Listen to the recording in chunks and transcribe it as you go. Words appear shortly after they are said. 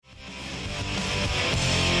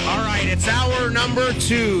right, it's hour number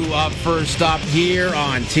 2 of First Up here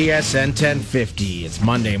on TSN 1050. It's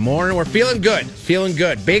Monday morning. We're feeling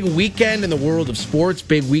good. Big weekend in the world of sports.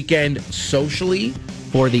 Big weekend socially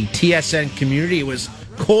for the TSN community. It was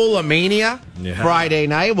Cola-mania Friday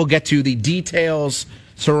night. We'll get to the details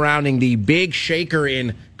surrounding the big shaker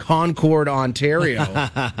in Concord, Ontario.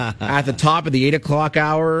 At the top of the 8 o'clock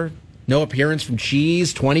hour, no appearance from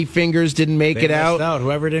Cheese. 20 Fingers didn't make it out.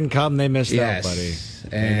 Whoever didn't come, they missed out, buddy.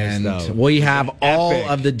 And we have all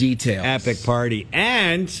of the details. Epic party.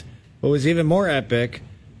 And what was even more epic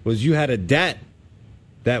was you had a debt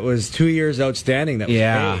that was 2 years outstanding that was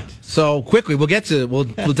paid. So quickly, we'll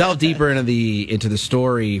delve deeper into the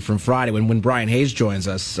story from Friday when Brian Hayes joins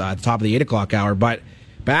us at the top of the 8 o'clock hour. But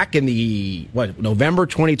back in November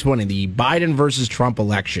 2020, the Biden versus Trump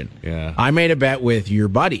election, I made a bet with your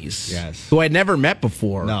buddies, who I'd never met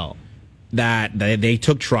before, that they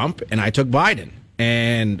took Trump and I took Biden.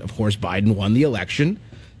 And, of course, Biden won the election,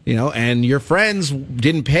 and your friends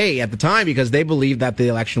didn't pay at the time because they believed that the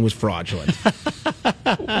election was fraudulent.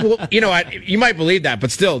 Well, you might believe that,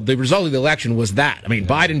 but still, the result of the election was that. I mean,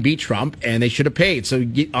 Biden beat Trump, and they should have paid. So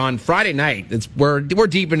on Friday night, we're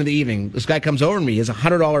deep into the evening. This guy comes over to me. He has a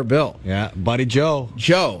 $100 bill. Yeah, buddy Joe.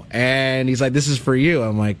 And he's like, "This is for you."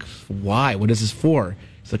 I'm like, "Why? What is this for?"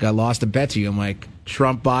 He's like, "I lost a bet to you." I'm like,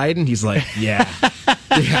 "Trump Biden?" He's like, "Yeah."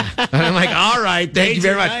 Yeah. And I'm like, "All right, thank you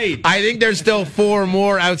very much." I think there's still 4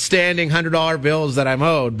 more outstanding $100 bills that I'm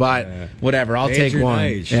owed, but whatever, I'll take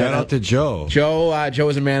one. Shout out to Joe. Joe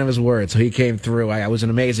is a man of his word, so he came through. It was an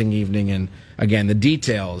amazing evening, and again, the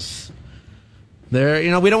details.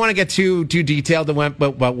 There, we don't want to get too detailed in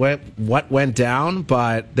what went down,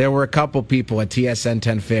 but there were a couple people at TSN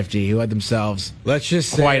 1050 who had themselves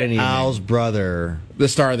quite an evening. Al's brother, the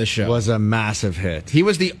star of the show, was a massive hit. He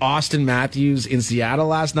was the Austin Matthews in Seattle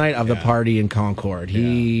last night of the party in Concord.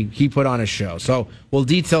 He put on a show, so we'll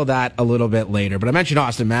detail that a little bit later. But I mentioned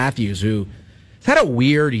Austin Matthews, who had a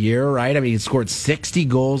weird year, right? I mean, he scored 60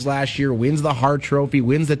 goals last year, wins the Hart Trophy,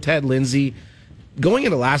 wins the Ted Lindsay. Going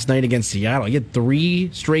into last night against Seattle, he had 3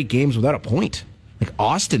 straight games without a point. Like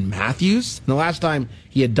Austin Matthews? And the last time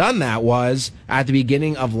he had done that was at the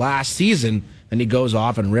beginning of last season. Then he goes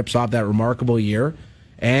off and rips off that remarkable year.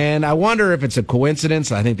 And I wonder if it's a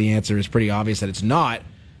coincidence. I think the answer is pretty obvious that it's not.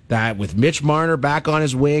 That with Mitch Marner back on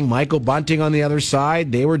his wing, Michael Bunting on the other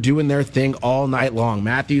side, they were doing their thing all night long.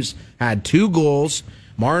 Matthews had 2 goals.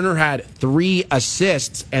 Marner had 3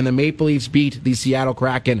 assists. And the Maple Leafs beat the Seattle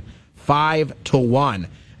Kraken 5-1.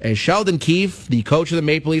 And Sheldon Keefe, the coach of the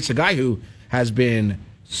Maple Leafs, a guy who has been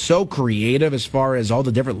so creative as far as all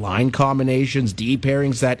the different line combinations, D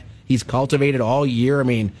pairings that he's cultivated all year. I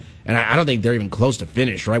mean, and I don't think they're even close to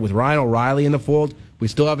finish, right? With Ryan O'Reilly in the fold, we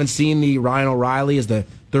still haven't seen the Ryan O'Reilly as the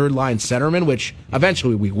third-line centerman, which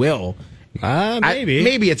eventually we will.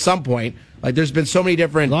 Maybe at some point. Like, there's been so many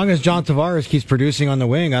different... As long as John Tavares keeps producing on the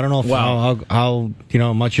wing, I don't know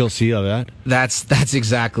how much you'll see of that. That's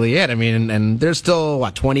exactly it. I mean, and there's still,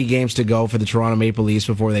 20 games to go for the Toronto Maple Leafs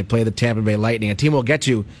before they play the Tampa Bay Lightning, a team we'll get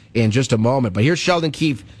to in just a moment. But here's Sheldon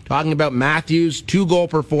Keefe talking about Matthews' 2-goal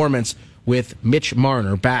performance with Mitch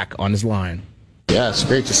Marner back on his line. Yeah, it's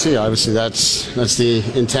great to see. Obviously, that's the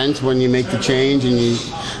intent when you make the change, and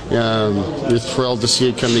you're thrilled to see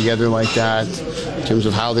it come together like that in terms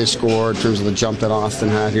of how they scored, in terms of the jump that Austin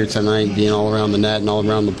had here tonight, being all around the net and all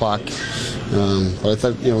around the puck. But I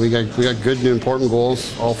thought we got good and important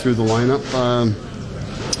goals all through the lineup.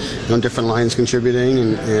 Different lines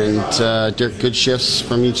contributing and good shifts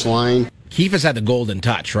from each line. Keefe has had the golden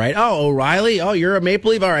touch, right? Oh, O'Reilly. Oh, you're a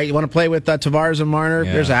Maple Leaf. All right, you want to play with Tavares and Marner?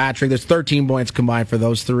 Yeah. There's a hat trick. There's 13 points combined for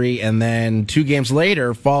those 3. And then 2 games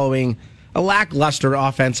later, following a lackluster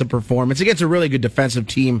offensive performance against a really good defensive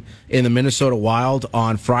team in the Minnesota Wild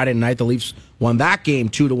on Friday night, the Leafs won that game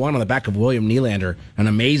 2-1 on the back of William Nylander. An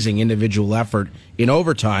amazing individual effort in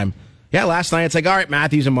overtime. Yeah, last night it's like, all right,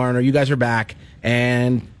 Matthews and Marner, you guys are back.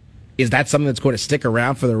 And is that something that's going to stick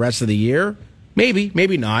around for the rest of the year? Maybe,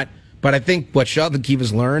 maybe not. But I think what Sheldon Keefe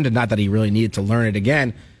has learned, and not that he really needed to learn it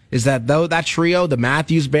again, is that though that trio, the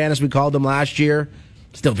Matthews band as we called them last year,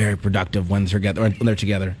 still very productive when they're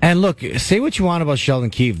together. And look, say what you want about Sheldon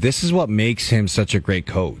Keefe. This is what makes him such a great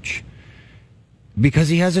coach. Because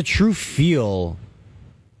he has a true feel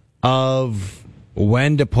of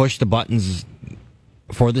when to push the buttons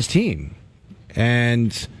for this team.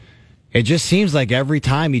 And it just seems like every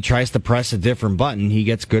time he tries to press a different button, he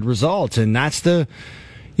gets good results. And that's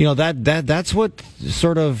that's what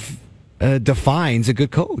sort of defines a good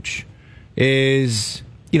coach is,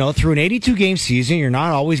 through an 82-game season, you're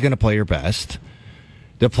not always going to play your best.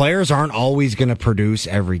 The players aren't always going to produce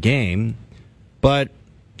every game. But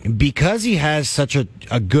because he has such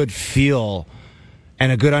a good feel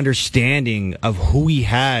and a good understanding of who he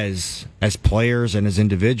has as players and as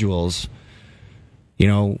individuals,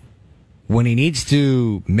 when he needs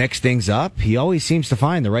to mix things up, he always seems to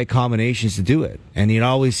find the right combinations to do it. And he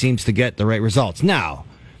always seems to get the right results. Now,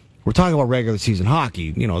 we're talking about regular season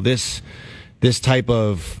hockey. This type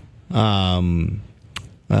of, what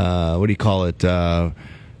do you call it,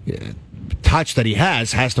 touch that he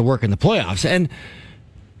has to work in the playoffs. And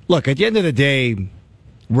look, at the end of the day,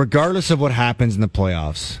 regardless of what happens in the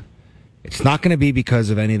playoffs, it's not going to be because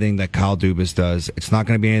of anything that Kyle Dubas does. It's not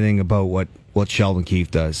going to be anything about what Sheldon Keefe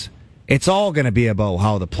does. It's all going to be about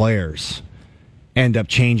how the players end up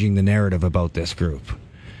changing the narrative about this group.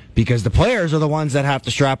 Because the players are the ones that have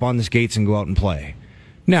to strap on the skates and go out and play.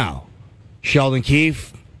 Now, Sheldon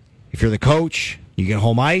Keefe, if you're the coach, you get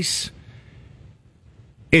home ice.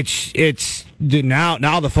 It's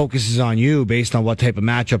now the focus is on you based on what type of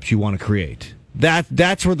matchups you want to create.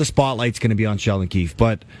 That's where the spotlight's going to be on Sheldon Keefe.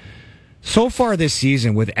 But so far this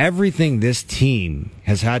season, with everything this team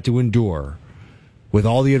has had to endure, with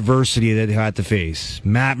all the adversity that they had to face,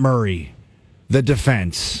 Matt Murray, the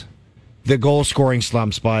defense, the goal scoring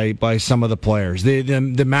slumps by some of the players,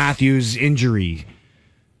 the Matthews injury,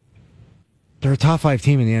 they're a top 5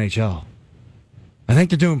 team in the NHL. I think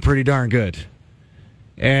they're doing pretty darn good.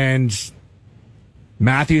 And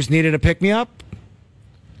Matthews needed a pick-me-up,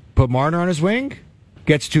 put Marner on his wing,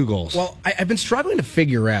 gets 2 goals. Well, I've been struggling to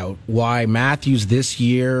figure out why Matthews this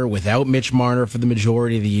year, without Mitch Marner for the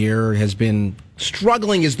majority of the year, has been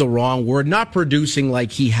struggling is the wrong word, not producing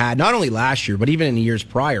like he had, not only last year, but even in the years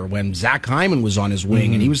prior when Zach Hyman was on his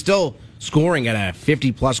wing, and he was still scoring at a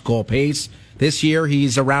 50-plus goal pace. This year,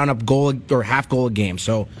 he's around a goal or half goal a game,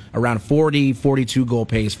 so around 40, 42 goal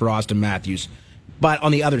pace for Austin Matthews. But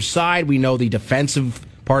on the other side, we know the defensive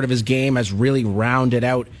part of his game has really rounded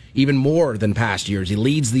out even more than past years. He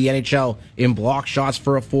leads the NHL in block shots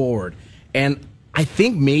for a forward. And I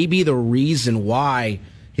think maybe the reason why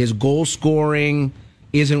his goal scoring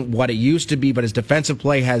isn't what it used to be, but his defensive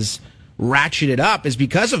play has ratcheted up is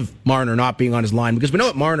because of Marner not being on his line. Because we know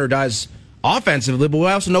what Marner does offensively, but we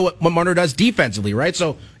also know what Marner does defensively, right?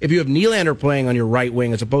 So if you have Nylander playing on your right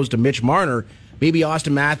wing as opposed to Mitch Marner, maybe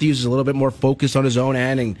Austin Matthews is a little bit more focused on his own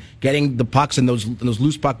end and getting the pucks in those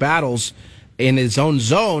loose puck battles in his own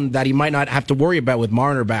zone that he might not have to worry about with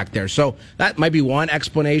Marner back there. So that might be one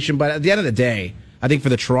explanation, but at the end of the day, I think for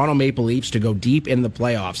the Toronto Maple Leafs to go deep in the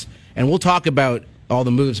playoffs, and we'll talk about all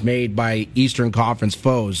the moves made by Eastern Conference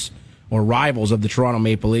foes or rivals of the Toronto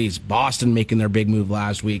Maple Leafs, Boston making their big move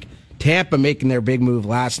last week, Tampa making their big move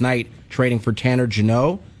last night, trading for Tanner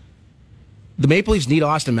Jeannot. The Maple Leafs need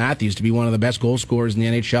Austin Matthews to be one of the best goal scorers in the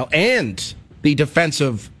NHL, and the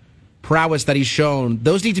defensive prowess that he's shown.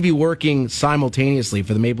 Those need to be working simultaneously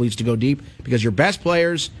for the Maple Leafs to go deep, because your best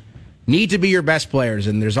players need to be your best players.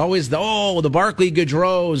 And there's always the Barclay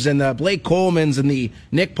Goodrows and the Blake Colemans and the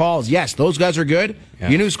Nick Pauls. Yes, those guys are good. Yeah.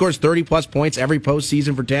 You know who scores 30-plus points every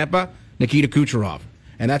postseason for Tampa? Nikita Kucherov.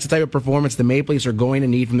 And that's the type of performance the Maple Leafs are going to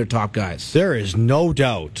need from their top guys. There is no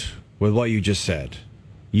doubt with what you just said.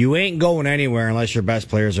 You ain't going anywhere unless your best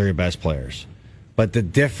players are your best players. But the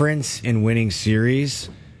difference in winning series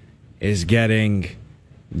is getting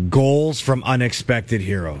goals from unexpected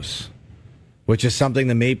heroes, which is something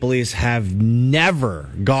the Maple Leafs have never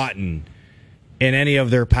gotten in any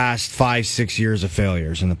of their past 5-6 years of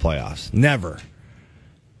failures in the playoffs. Never.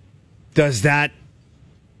 Does that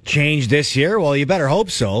change this year? Well, you better hope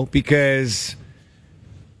so, because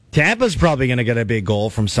Tampa's probably going to get a big goal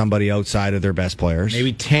from somebody outside of their best players.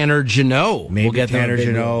 Maybe Tanner Jeannot. Maybe Tanner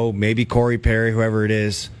Jeannot. Maybe Corey Perry, whoever it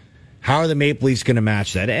is. How are the Maple Leafs going to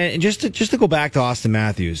match that? And just to go back to Austin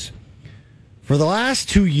Matthews, for the last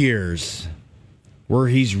 2 years, where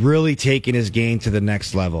he's really taken his game to the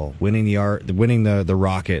next level, winning the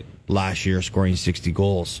Rocket last year, scoring 60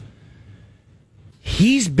 goals,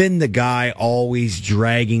 he's been the guy always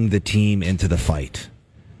dragging the team into the fight.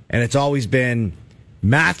 And it's always been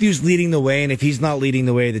Matthews leading the way, and if he's not leading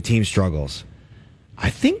the way, the team struggles. I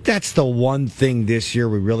think that's the one thing this year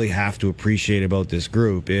we really have to appreciate about this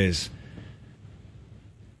group is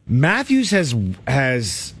Matthews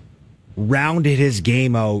has rounded his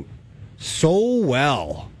game out so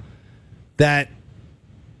well that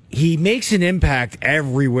he makes an impact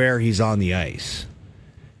everywhere he's on the ice.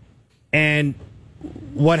 And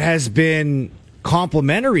what has been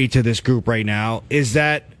complementary to this group right now is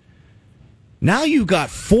that now you've got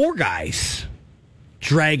 4 guys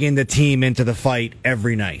dragging the team into the fight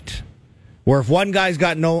every night. Where if one guy's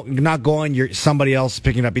not going, somebody else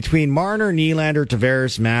picking it up. Between Marner, Nylander,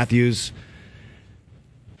 Tavares, Matthews,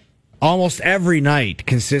 almost every night,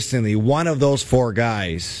 consistently, one of those four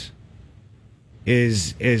guys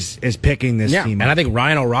is picking this team and up. I think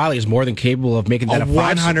Ryan O'Reilly is more than capable of making that a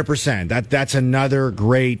 100%. That's another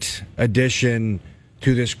great addition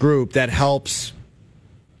to this group that helps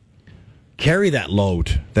carry that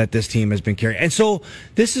load that this team has been carrying. And so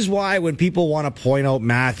this is why when people want to point out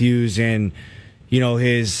Matthews and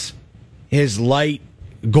his light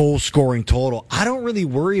goal scoring total, I don't really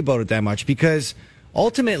worry about it that much, because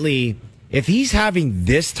ultimately, if he's having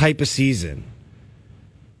this type of season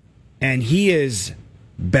and he is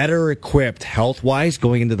better equipped health-wise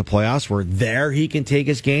going into the playoffs, where there he can take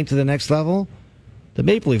his game to the next level, the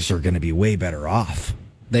Maple Leafs are going to be way better off.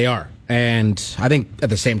 They are. And I think at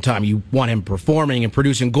the same time, you want him performing and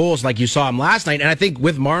producing goals like you saw him last night. And I think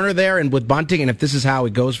with Marner there and with Bunting, and if this is how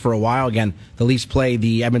it goes for a while, again, the Leafs play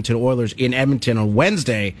the Edmonton Oilers in Edmonton on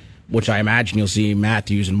Wednesday, which I imagine you'll see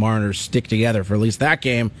Matthews and Marner stick together for at least that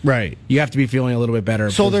game. Right. You have to be feeling a little bit better.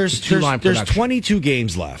 So there's 22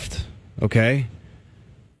 games left, okay?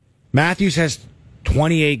 Matthews has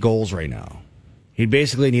 28 goals right now. He'd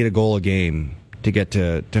basically need a goal a game to get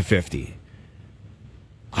to 50.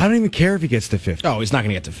 I don't even care if he gets to 50. Oh, he's not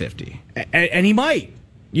going to get to 50. And he might.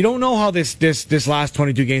 You don't know how this last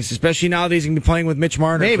 22 games, especially now that he's going to be playing with Mitch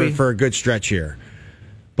Marner for a good stretch here.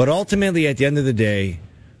 But ultimately, at the end of the day,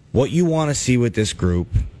 what you want to see with this group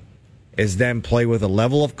is them play with a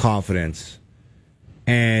level of confidence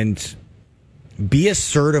and be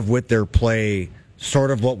assertive with their play, sort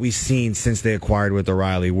of what we've seen since they acquired with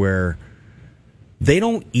O'Reilly, where they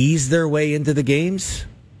don't ease their way into the games.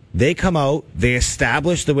 They come out, they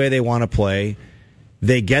establish the way they want to play,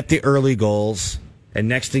 they get the early goals, and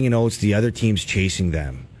next thing you know, it's the other teams chasing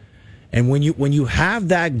them. And when you have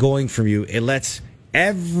that going for you, it lets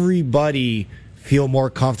everybody feel more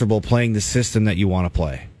comfortable playing the system that you want to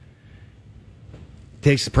play.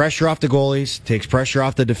 Takes the pressure off the goalies, takes pressure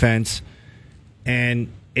off the defense,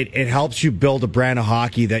 and it helps you build a brand of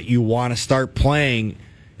hockey that you want to start playing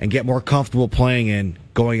and get more comfortable playing in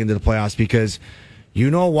going into the playoffs, because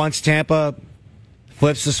once Tampa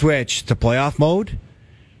flips the switch to playoff mode,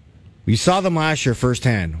 we saw them last year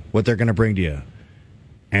firsthand, what they're going to bring to you.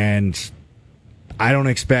 And I don't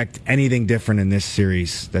expect anything different in this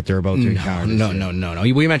series that they're about to encounter. No.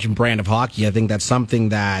 We mentioned brand of hockey. I think that's something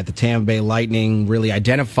that the Tampa Bay Lightning really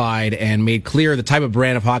identified and made clear the type of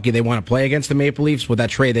brand of hockey they want to play against the Maple Leafs with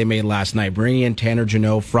that trade they made last night, bringing in Tanner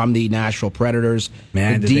Jeannot from the Nashville Predators.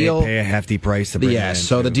 Man, did they pay a hefty price to bring him in? Yes,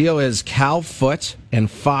 so the deal is Cal Foote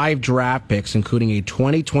and 5 draft picks, including a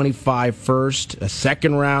 2025 first, a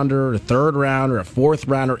second rounder, a third rounder, a fourth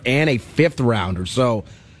rounder, and a fifth rounder. So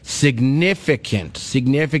significant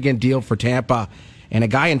deal for Tampa. And a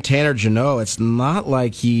guy in Tanner Jeannot, it's not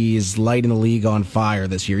like he's lighting the league on fire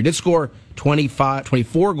this year. He did score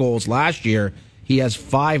 24 goals last year. He has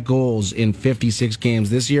 5 goals in 56 games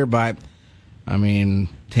this year. But, I mean,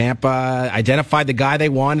 Tampa identified the guy they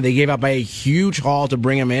wanted. They gave up a huge haul to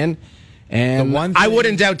bring him in. And I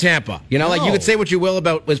wouldn't doubt Tampa. Like you could say what you will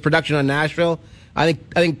about his production on Nashville. I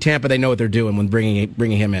think Tampa, they know what they're doing when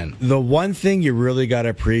bringing him in. The one thing you really got to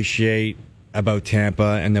appreciate about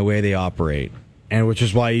Tampa and the way they operate, and which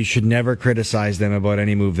is why you should never criticize them about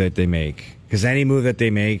any move that they make, because any move that they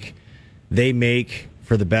make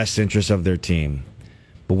for the best interest of their team.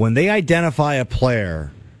 But when they identify a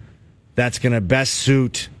player that's going to best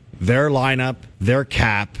suit their lineup, their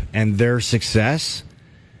cap, and their success,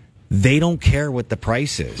 they don't care what the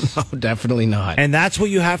price is. No, definitely not. And that's what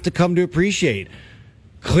you have to come to appreciate.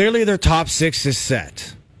 Clearly, their top 6 is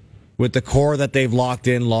set with the core that they've locked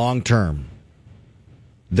in long term.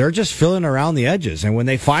 They're just filling around the edges. And when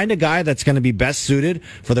they find a guy that's going to be best suited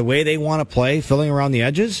for the way they want to play, filling around the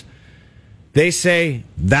edges, they say,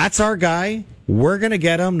 that's our guy. We're going to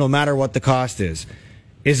get him no matter what the cost is.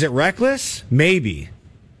 Is it reckless? Maybe.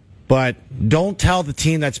 But don't tell the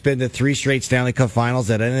team that's been to 3 straight Stanley Cup finals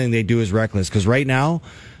that anything they do is reckless. Because right now,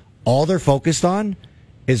 all they're focused on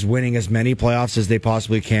is winning as many playoffs as they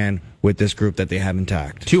possibly can with this group that they have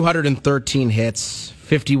intact. 213 hits,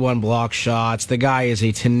 51 block shots. The guy is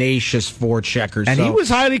a tenacious forechecker. And he was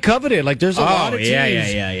highly coveted. Like, there's a lot of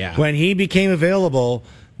teams when he became available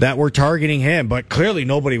that were targeting him, but clearly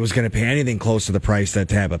nobody was going to pay anything close to the price that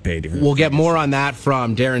Tampa paid. We'll get more on that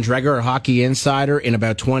from Darren Dreger, our hockey insider, in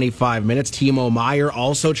about 25 minutes. Timo Meier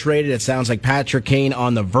also traded. It sounds like Patrick Kane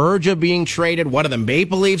on the verge of being traded. What are the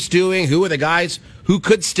Maple Leafs doing? Who are the guys who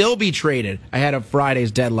could still be traded ahead of Friday's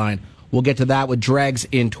deadline? We'll get to that with Dregs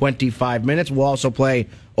in 25 minutes. We'll also play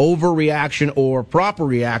overreaction or proper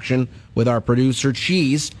reaction with our producer,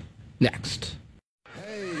 Cheese, next.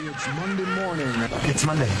 Hey, it's Monday morning. It's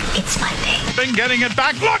Monday. It's Monday. Been getting it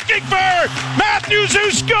back, looking for Matthews, who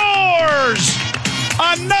scores!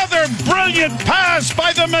 Another brilliant pass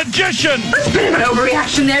by the magician. There's a bit of an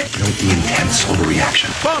overreaction there. Note the intense overreaction.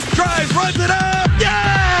 Buff drives, runs it up.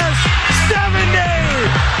 Yes! 70!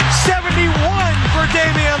 71 for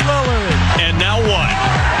Damian Lillard. And now what?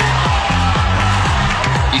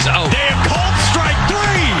 He's out. They have called strike 3.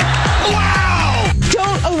 Wow!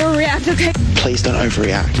 Don't overreact, okay? Please don't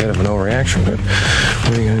overreact. Bit of an overreaction, but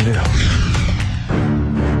what are you going to do?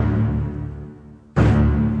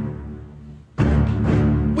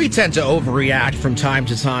 We tend to overreact from time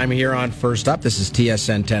to time here on First Up. This is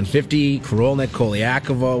TSN 1050. Korolnik,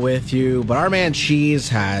 Koliakova with you. But our man Cheese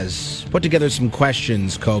has put together some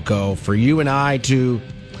questions, Coco, for you and I to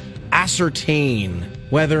ascertain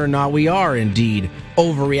whether or not we are indeed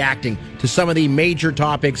overreacting to some of the major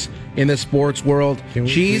topics in the sports world. Can we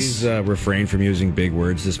Cheese, please refrain from using big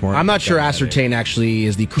words this morning? I'm not sure ascertain actually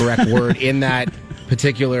is the correct word in that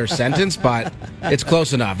particular sentence, but it's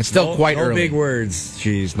close enough. It's still quite no early. big words,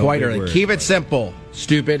 Cheese. No Quite big early. words. Keep it simple,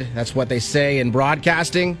 stupid. That's what they say in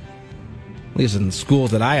broadcasting. At least in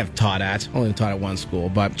schools that I have taught at. Only taught at one school.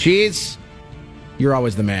 But, Cheese, you're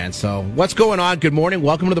always the man. So, what's going on? Good morning.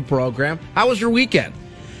 Welcome to the program. How was your weekend?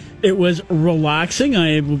 It was relaxing.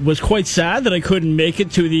 I was quite sad that I couldn't make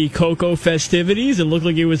it to the Coco festivities. It looked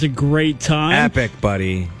like it was a great time. Epic,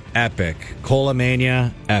 buddy. Epic.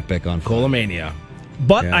 Cola-mania, epic on Friday. Cola-mania.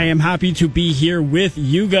 But Yeah. I am happy to be here with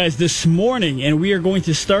you guys this morning, and we are going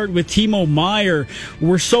to start with Timo Meier.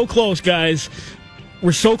 We're so close, guys.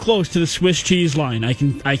 We're so close to the Swiss cheese line. I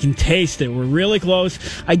can taste it. We're really close.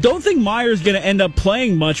 I don't think Meier's going to end up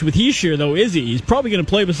playing much with Hischier, though, is he? He's probably going to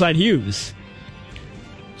play beside Hughes.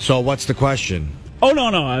 So what's the question? Oh,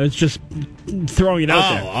 no, I was just throwing it out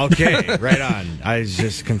there. Oh, okay. Right on. I was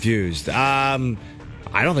just confused.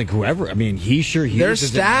 I don't think whoever. I mean, Hughes. They're does it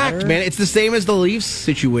stacked, matter? man. It's the same as the Leafs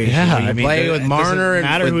situation. Yeah, When you I mean, play with Marner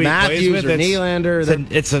and with Matthews or Nylander.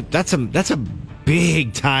 That's a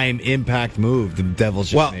big time impact move the Devils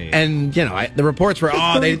just Well, made. and, the reports were,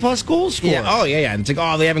 they 30+ goals scored. Yeah, yeah. And it's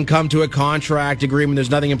like, they haven't come to a contract agreement. There's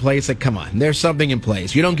nothing in place. Like, come on. There's something in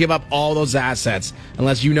place. You don't give up all those assets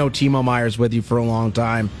unless you know Timo Meier's with you for a long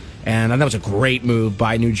time. And that was a great move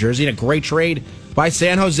by New Jersey and a great trade by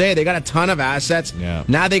San Jose. They got a ton of assets. Yeah.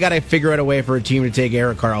 Now they got to figure out a way for a team to take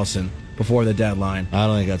Erik Karlsson before the deadline. I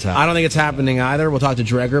don't think that's happening. I don't think it's happening either. We'll talk to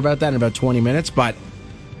Dreger about that in about 20 minutes. But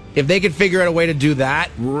if they could figure out a way to do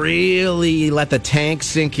that, really let the tank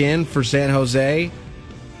sink in for San Jose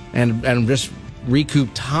and just recoup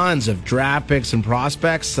tons of draft picks and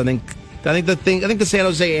prospects, I think the San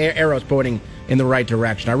Jose arrow is pointing in the right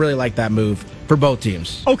direction. I really like that move for both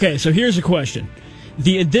teams. Okay, so here's a question.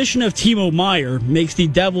 The addition of Timo Meier makes the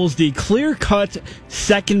Devils the clear-cut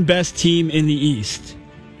second-best team in the East.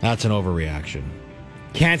 That's an overreaction.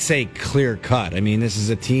 Can't say clear cut. I mean, this is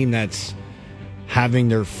a team that's having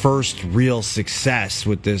their first real success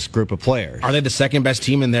with this group of players. Are they the second best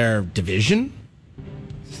team in their division?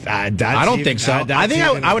 I don't think so. I think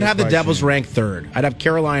I would have the Devils ranked third. I'd have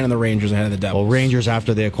Carolina and the Rangers ahead of the Devils. Well, Rangers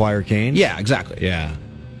after they acquire Kane? Yeah, exactly. Yeah.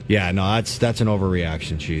 No, that's an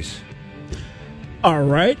overreaction, Cheese. All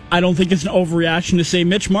right. I don't think it's an overreaction to say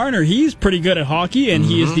Mitch Marner. He's pretty good at hockey, and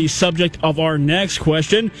he is the subject of our next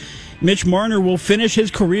question. Mitch Marner will finish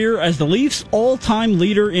his career as the Leafs' all-time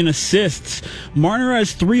leader in assists. Marner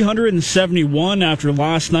has 371 after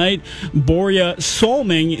last night. Borja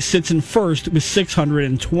Solming sits in first with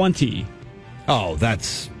 620. Oh,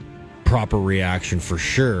 that's proper reaction for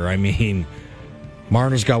sure. I mean,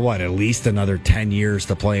 Marner's got, at least another 10 years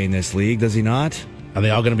to play in this league, does he not? Are they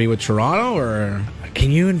all going to be with Toronto, or?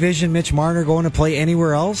 Can you envision Mitch Marner going to play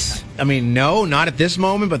anywhere else? I mean, no, not at this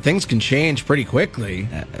moment, but things can change pretty quickly.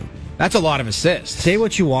 That's a lot of assists. Say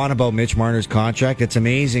what you want about Mitch Marner's contract. It's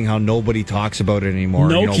amazing how nobody talks about it anymore.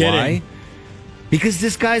 No you know kidding. Why? Because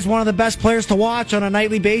this guy's one of the best players to watch on a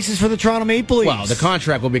nightly basis for the Toronto Maple Leafs. Well, the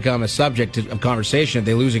contract will become a subject of conversation if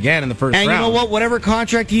they lose again in the first round. And you know what? Whatever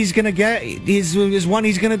contract he's going to get is one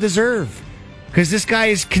he's going to deserve. Because this guy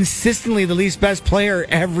is consistently the Leafs' best player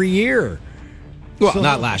every year. Well,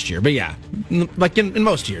 not last year, but yeah. Like in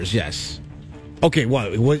most years, yes. Okay,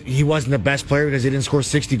 he wasn't the best player because he didn't score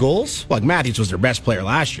 60 goals? Well, like Matthews was their best player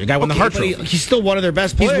last year. The guy won the Hart Trophy. He's still one of their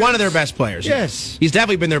best players. He's one of their best players. Yes. He's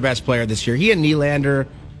definitely been their best player this year. He and Nylander,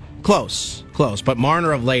 close. But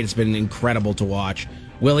Marner of late has been incredible to watch.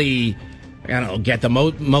 Will he, get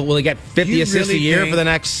will he get 50 assists a year for the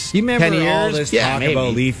next 10 years? You remember all this talk maybe.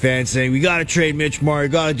 about Leaf fans saying, we got to trade Mitch Marner,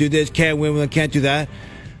 got to do this, can't win, can't do that.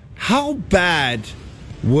 How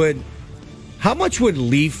much would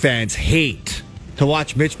Leaf fans hate to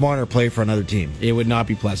watch Mitch Marner play for another team. It would not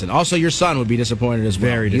be pleasant. Also, your son would be disappointed as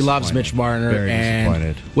well. Very He loves disappointed. Mitch Marner. Very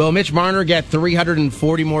disappointed. Will Mitch Marner get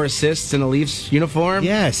 340 more assists in a Leafs uniform?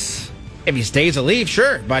 Yes. If he stays a Leaf,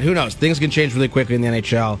 sure. But who knows? Things can change really quickly in the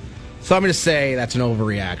NHL. So I'm going to say that's an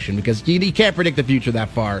overreaction because you can't predict the future that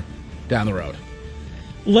far down the road.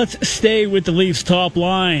 Let's stay with the Leafs top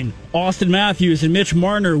line. Austin Matthews and Mitch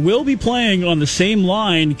Marner will be playing on the same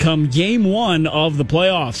line come Game 1 of the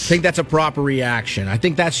playoffs. I think that's a proper reaction. I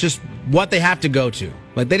think that's just what they have to go to.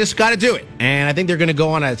 Like, they just got to do it. And I think they're going to go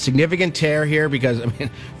on a significant tear here because, I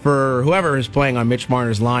mean, for whoever is playing on Mitch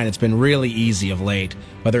Marner's line, it's been really easy of late.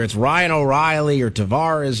 Whether it's Ryan O'Reilly or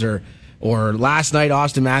Tavares or last night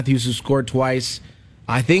Austin Matthews, who scored twice.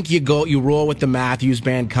 I think you roll with the Matthews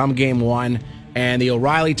band come Game 1. And the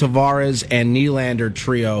O'Reilly, Tavares, and Nylander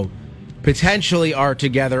trio potentially are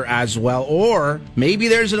together as well. Or maybe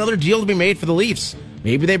there's another deal to be made for the Leafs.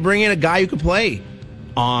 Maybe they bring in a guy who can play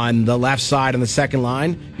on the left side on the second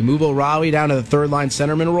line. You move O'Reilly down to the third line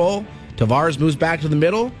centerman role. Tavares moves back to the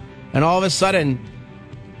middle. And all of a sudden,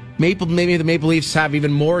 maybe the Maple Leafs have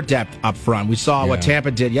even more depth up front. We saw what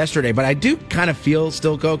Tampa did yesterday. But I do kind of feel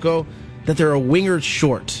still, Coco, that they're a winger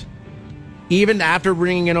short. Even after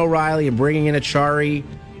bringing in O'Reilly and bringing in Achari,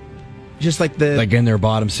 just like in their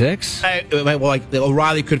bottom six?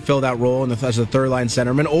 O'Reilly could fill that role as a third-line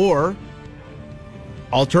centerman, or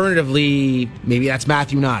alternatively, maybe that's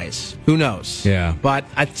Matthew Nyes. Who knows? Yeah. But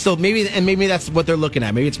maybe that's what they're looking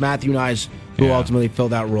at. Maybe it's Matthew Nyes who ultimately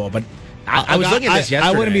filled that role. But I was looking at this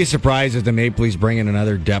yesterday. I wouldn't be surprised if the Maple Leafs bring in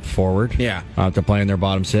another depth forward. Yeah. To play in their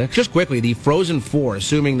bottom six. Just quickly, the Frozen Four,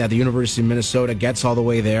 assuming that the University of Minnesota gets all the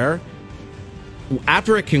way there,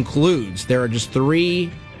 after it concludes, there are just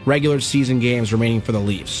 3 regular season games remaining for the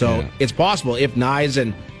Leafs. So it's possible if Nyes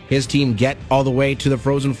and his team get all the way to the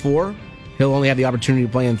Frozen Four, he'll only have the opportunity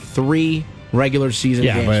to play in 3 regular season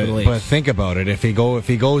games for the Leafs. But think about it. If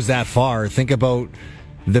he goes that far, think about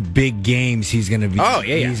the big games he's going to be.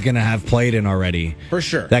 He's going to have played in already for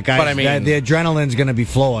sure. That guy, the adrenaline's going to be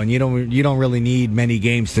flowing. You don't really need many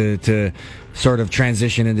games to sort of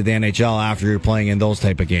transition into the NHL after you're playing in those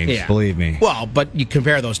type of games. Yeah. Believe me. Well, but you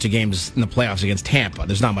compare those 2 games in the playoffs against Tampa.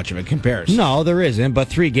 There's not much of a comparison. No, there isn't. But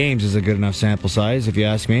 3 games is a good enough sample size, if you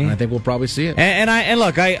ask me. And I think we'll probably see it. And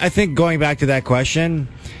look, I think going back to that question,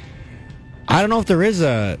 I don't know if there is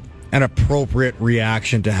an appropriate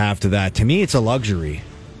reaction to have to that. To me, it's a luxury.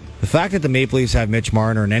 The fact that the Maple Leafs have Mitch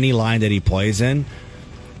Marner in any line that he plays in,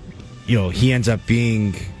 he ends up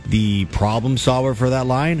being the problem solver for that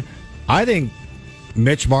line. I think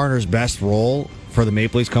Mitch Marner's best role for the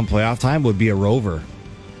Maple Leafs come playoff time would be a rover.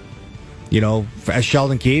 As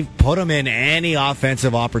Sheldon Keefe, put him in any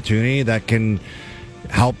offensive opportunity that can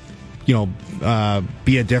help,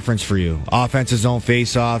 be a difference for you. Offensive zone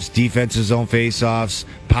faceoffs, defensive zone faceoffs,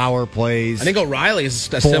 power plays. I think O'Reilly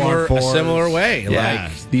is a similar way. Yeah.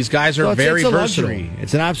 Like, these guys are very versatile. Luxury.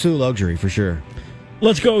 It's an absolute luxury for sure.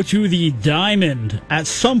 Let's go to the Diamond. At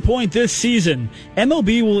some point this season,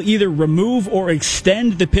 MLB will either remove or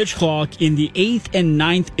extend the pitch clock in the 8th and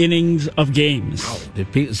 9th innings of games.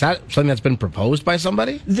 Is that something that's been proposed by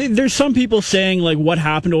somebody? There's some people saying, like, what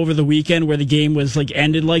happened over the weekend where the game was, like,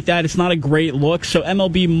 ended like that. It's not a great look, so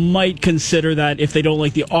MLB might consider that if they don't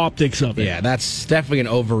like the optics of it. Yeah, that's definitely an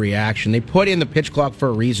overreaction. They put in the pitch clock for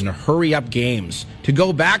a reason, to hurry up games. To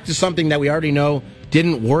go back to something that we already know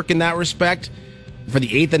didn't work in that respect. For the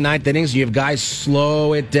 8th and 9th innings, you have guys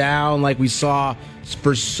slow it down like we saw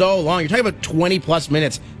for so long. You're talking about 20-plus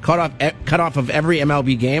minutes cut off of every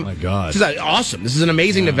MLB game. Oh my God. This is awesome. This is an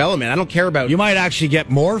amazing development. I don't care about... You might actually get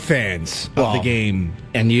more fans of the game.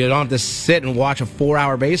 And you don't have to sit and watch a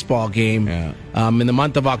 4-hour baseball game in the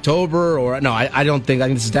month of October. I don't think... I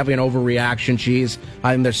think this is definitely an overreaction, Cheese.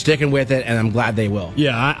 I think they're sticking with it, and I'm glad they will.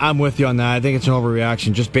 Yeah, I'm with you on that. I think it's an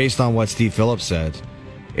overreaction just based on what Steve Phillips said.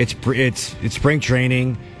 It's spring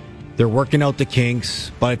training. They're working out the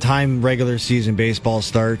kinks. By the time regular season baseball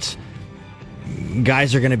starts,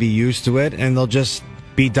 guys are going to be used to it, and they'll just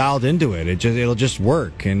be dialed into it. It'll just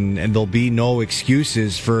work, and there'll be no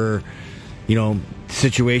excuses for,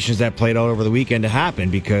 situations that played out over the weekend to happen,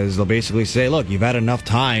 because they'll basically say, look, you've had enough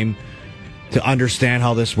time to understand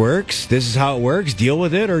how this works. This is how it works. Deal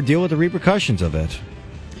with it, or deal with the repercussions of it.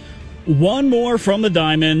 One more from the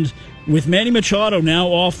Diamond. With Manny Machado now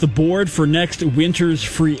off the board for next winter's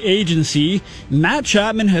free agency, Matt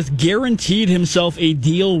Chapman has guaranteed himself a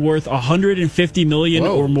deal worth $150 million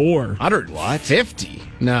or more. 150?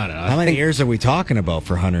 No. How many years are we talking about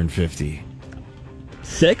for 150?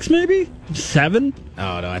 6, maybe 7.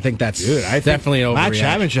 Oh, no, I think that's definitely an Matt overreaction.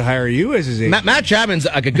 Chapman should hire you as his agent. Matt Chapman's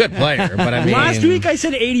like a good player, but I mean... Last week I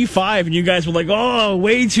said 85, and you guys were like, oh,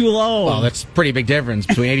 way too low. Well, that's a pretty big difference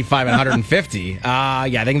between 85 and 150. Yeah,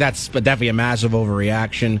 I think that's definitely a massive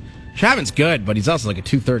overreaction. Chapman's good, but he's also like a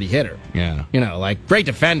 230 hitter. Yeah. You know, like, great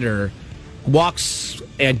defender, walks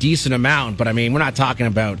a decent amount, but I mean, we're not talking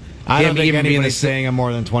about I don't him think even being anybody's saying him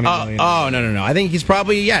more than 20 million. Oh, no. I think he's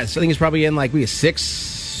probably, yes, I think he's probably in like maybe a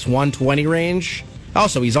 120 range.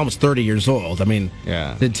 Also, he's almost 30 years old. I mean,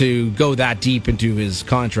 Yeah. to go that deep into his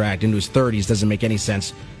contract, into his 30s, doesn't make any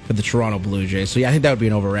sense for the Toronto Blue Jays. So, yeah, I think that would be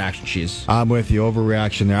an overreaction, Cheese. I'm with you.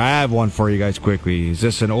 Overreaction there. I have one for you guys quickly. Is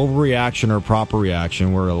this an overreaction or a proper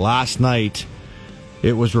reaction? Where last night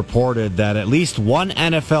it was reported that at least one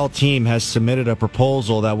NFL team has submitted a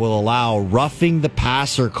proposal that will allow roughing the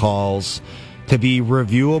passer calls to be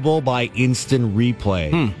reviewable by instant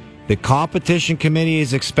replay. The competition committee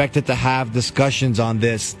is expected to have discussions on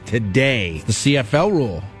this today. The CFL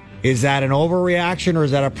rule. Is that an overreaction or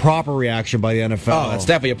is that a proper reaction by the NFL? Oh, that's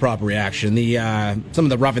definitely a proper reaction. The some of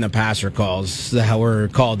the roughing the passer calls that were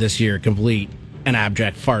called this year complete and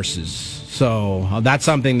abject farces. So that's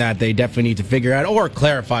something that they definitely need to figure out or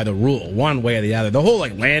clarify the rule one way or the other. The whole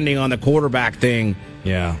like landing on the quarterback thing,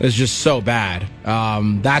 is just so bad.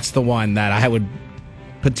 That's the one that I would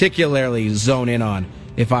particularly zone in on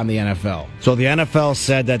if I'm the NFL. So the NFL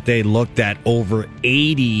said that they looked at over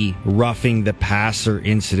 80 roughing the passer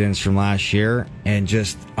incidents from last year, and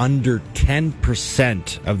just under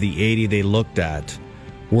 10% of the 80 they looked at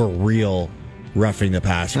were real roughing the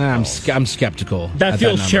passer calls. I'm skeptical. That at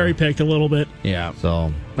feels number. cherry-picked a little bit. Yeah.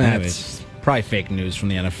 So, That's probably fake news from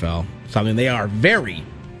the NFL. Something they are very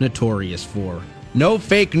notorious for. No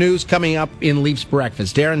fake news coming up in Leafs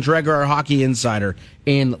Breakfast. Darren Dreger, our hockey insider,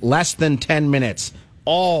 in less than 10 minutes.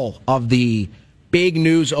 All of the big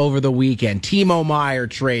news over the weekend. Timo Meier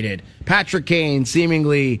traded. Patrick Kane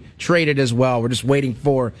seemingly traded as well. We're just waiting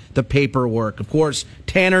for the paperwork. Of course,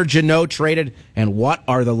 Tanner Jeannot traded. And what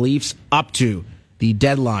are the Leafs up to? The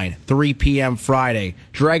deadline, 3 p.m. Friday.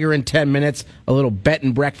 Dreger in 10 minutes. A little bet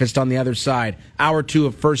and breakfast on the other side. Hour 2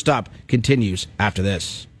 of First Up continues after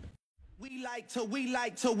this.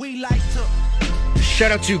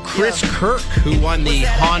 Shout out to Chris Kirk, who won the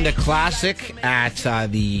Honda Classic at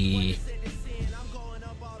the...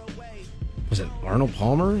 Was it Arnold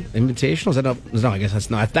Palmer Invitational? Is that no, I guess that's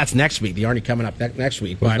not. That's next week. The Arnie coming up next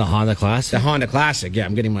week. Was the Honda Classic? The Honda Classic. Yeah,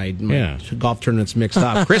 I'm getting my golf tournaments mixed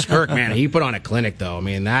up. Chris Kirk, man, he put on a clinic, though. I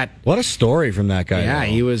mean, what a story from that guy. Yeah,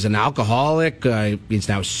 though. He was an alcoholic. He's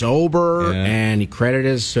now sober, and he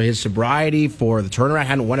credited his sobriety for the tournament.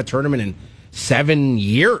 Hadn't won a tournament in 7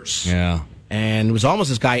 years. Yeah. And it was almost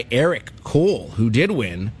this guy, Eric Cole, who did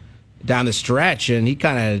win down the stretch, and he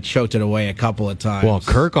kind of choked it away a couple of times. Well,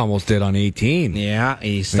 Kirk almost did on 18. Yeah,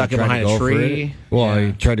 he stuck it behind a tree.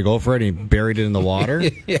 He tried to go for it, and he buried it in the water.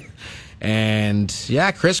 And,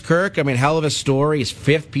 Chris Kirk, I mean, hell of a story. His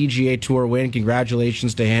 5th PGA Tour win.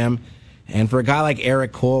 Congratulations to him. And for a guy like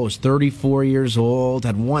Eric Cole, who's 34 years old,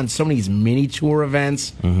 had won so many of these mini tour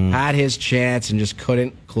events, had his chance, and just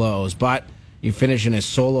couldn't close. But you finish in a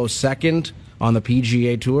solo second on the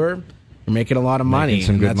PGA Tour, you're making a lot of money. Making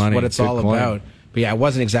some good that's money. what it's Good all coin. about. But it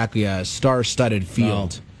wasn't exactly a star-studded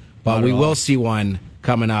field. No, but we will see one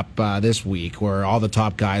coming up this week where all the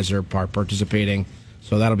top guys are participating.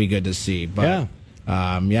 So that'll be good to see. But,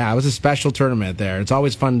 it was a special tournament there. It's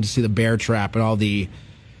always fun to see the bear trap and all the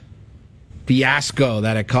fiasco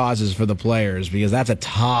that it causes for the players, because that's a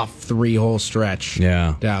tough 3-hole stretch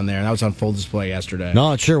down there. That was on full display yesterday.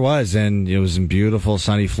 No, it sure was, and it was in beautiful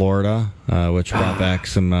sunny Florida, which brought back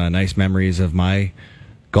some nice memories of my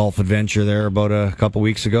golf adventure there about a couple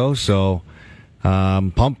weeks ago. So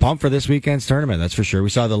pumped for this weekend's tournament, that's for sure. We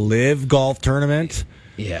saw the Live Golf Tournament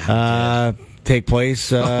take place,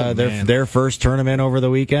 their first tournament over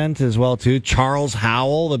the weekend as well too. Charles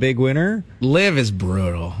Howell, the big winner. Live is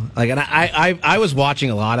brutal. Like, and I was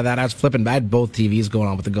watching a lot of that. I was flipping. I had both TVs going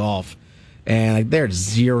on with the golf, and like there's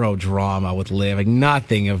zero drama with Live. Like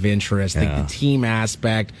nothing of interest. Like the team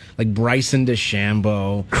aspect, like Bryson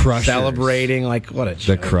DeChambeau celebrating. Like what a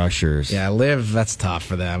joke. The Crushers. Yeah, Live. That's tough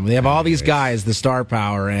for them. They have all these guys, the star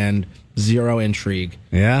power, and zero intrigue.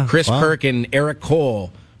 Yeah, Chris Kirk and Eric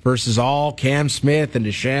Cole versus all Cam Smith and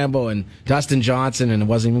DeChambeau and Dustin Johnson, and it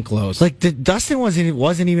wasn't even close. Like Dustin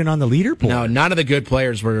wasn't even on the leaderboard. No, none of the good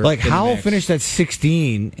players were. Like Howell finished at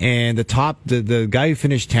 16, and the guy who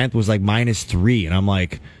finished 10th was like -3, and I'm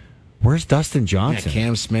like, where's Dustin Johnson? Yeah,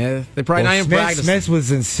 Cam Smith. They probably not even practiced. Smith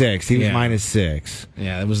was in 6. He was -6.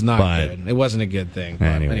 Yeah, it was not good. It wasn't a good thing.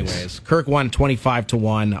 But anyways, Kirk won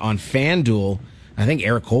 25-1 on FanDuel. I think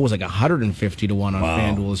Eric Cole was like 150 to 1 on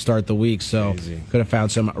FanDuel to start the week. So could have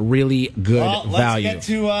found some really good value. Let's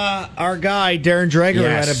get to our guy, Darren Dreger, who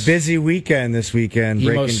had a busy weekend this weekend.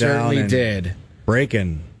 He most certainly did.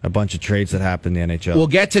 Breaking a bunch of trades that happened in the NHL. We'll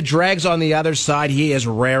get to Dregs on the other side. He is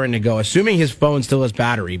raring to go, assuming his phone still has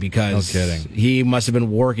battery, because he must have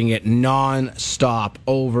been working it non-stop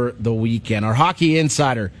over the weekend. Our hockey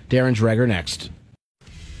insider, Darren Dreger, next.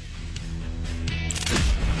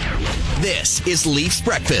 This is Leafs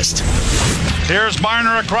Breakfast. Here's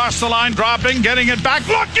Marner across the line, dropping, getting it back,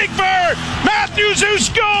 looking for Matthews, who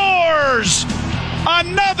scores!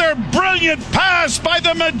 Another brilliant pass by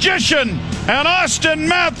the magician, and Austin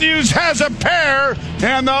Matthews has a pair,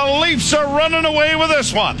 and the Leafs are running away with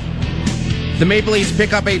this one. The Maple Leafs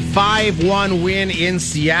pick up a 5-1 win in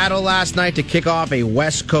Seattle last night to kick off a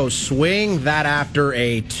West Coast swing. That after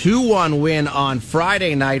a 2-1 win on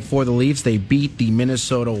Friday night for the Leafs. They beat the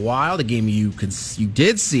Minnesota Wild, a game you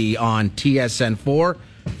did see on TSN4,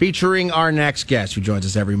 featuring our next guest, who joins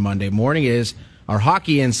us every Monday morning, is our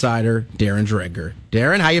hockey insider, Darren Dreger.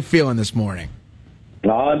 Darren, how you feeling this morning?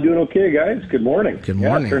 I'm doing okay, guys. Good morning. Good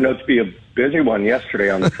morning. Yeah, it turned out to be a busy one yesterday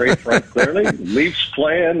on the trade front, clearly. Leafs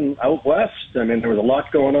playing out west. I mean, there was a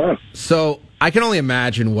lot going on. So I can only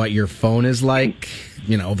imagine what your phone is like,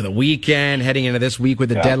 over the weekend, heading into this week with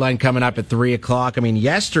the deadline coming up at 3 o'clock. I mean,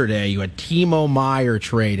 yesterday you had Timo Meier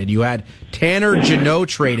traded. You had Tanner Jeannot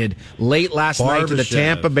traded late last night to the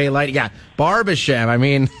Tampa Bay Lightning. Yeah, Barbashev. I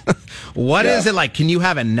mean, what is it like? Can you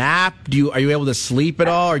have a nap? Are you able to sleep at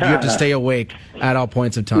all, or do you have to stay awake at all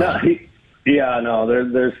points of time? There's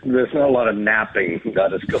not a lot of napping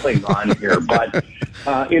that is going on here. But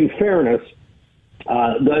in fairness,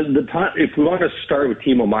 the time, if we want to start with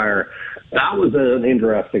Timo Meier, that was an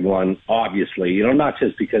interesting one, obviously. Not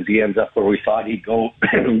just because he ends up where we thought he'd go,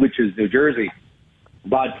 which is New Jersey,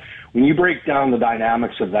 but when you break down the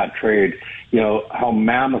dynamics of that trade, how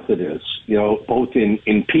mammoth it is, both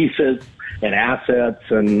in pieces and assets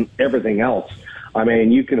and everything else. I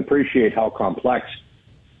mean, you can appreciate how complex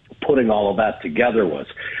putting all of that together was.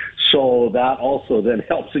 So that also then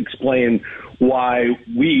helps explain why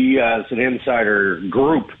we, as an insider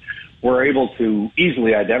group, were able to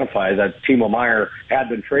easily identify that Timo Meier had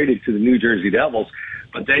been traded to the New Jersey Devils.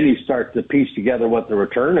 But then you start to piece together what the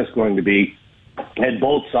return is going to be. And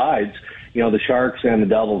both sides, the Sharks and the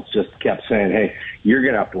Devils just kept saying, hey, you're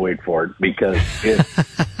going to have to wait for it because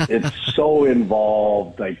it's so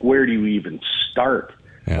involved. Like, where do you even start,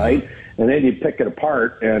 right? And then you pick it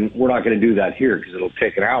apart, and we're not going to do that here because it'll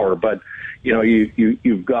take an hour. But,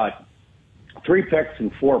 you've got 3 picks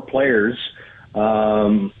and 4 players,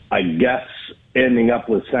 I guess, ending up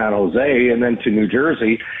with San Jose and then to New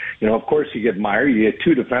Jersey. Of course, you get Meier, you get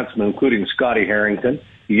 2 defensemen, including Scotty Harrington.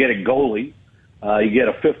 You get a goalie. You get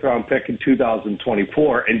a 5th-round pick in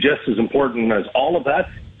 2024. And just as important as all of that,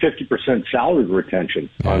 50% salary retention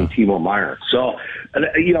on Timo Meier. So,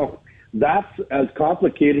 that's as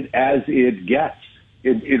complicated as it gets.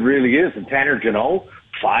 It really is. And Tanner Jeannot,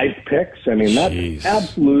 5 picks. I mean, that's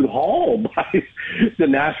absolute haul by the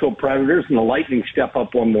Nashville Predators, and the Lightning step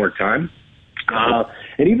up one more time.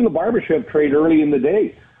 And even the Barbashev trade early in the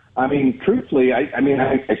day. I mean, truthfully, I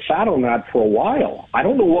sat on that for a while. I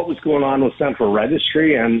don't know what was going on with Central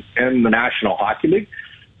Registry and the National Hockey League,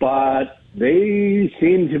 but they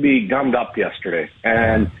seemed to be gummed up yesterday.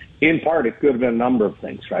 And in part, it could have been a number of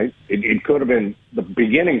things, right? It could have been the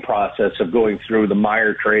beginning process of going through the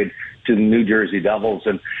Meier trade to the New Jersey Devils,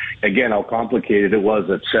 and again, how complicated it was,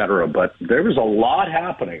 et cetera. But there was a lot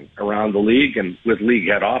happening around the league and with league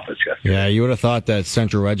head office yesterday. Yeah, you would have thought that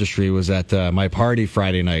Central Registry was at my party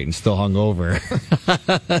Friday night and still hungover.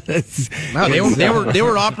 No, they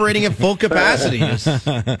were operating at full capacity.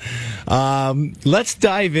 Let's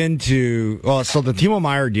dive into so the Timo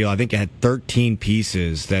Meier deal. I think it had 13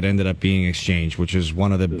 pieces that ended up being exchanged, which is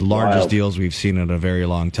one of the largest deals we've seen in a very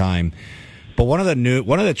long time. But one of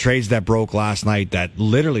the trades that broke last night that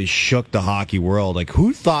literally shook the hockey world. Like,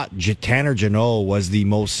 who thought Tanner Jeannot was the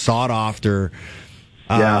most sought after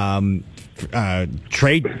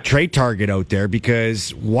trade target out there?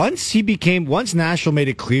 Because once Nashville made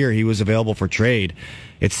it clear he was available for trade,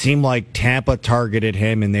 it seemed like Tampa targeted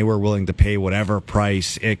him and they were willing to pay whatever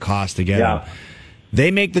price it cost to get him.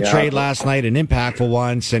 They make the trade last night, an impactful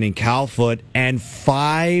one, sending Cal Foote and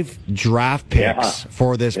 5 draft picks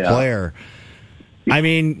for this player. I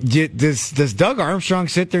mean, does Doug Armstrong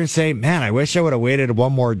sit there and say, man, I wish I would have waited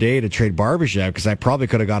one more day to trade Barbashev because I probably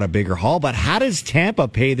could have got a bigger haul? But how does Tampa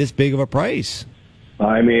pay this big of a price?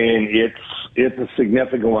 I mean, it's a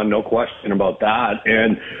significant one, no question about that.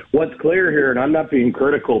 And what's clear here, and I'm not being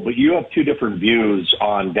critical, but you have 2 different views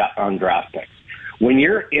on draft picks. when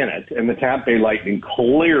you're in it, and the Tampa Bay Lightning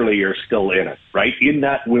clearly are still in it, right? In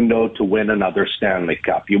that window to win another Stanley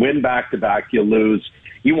Cup. You win back-to-back, you lose.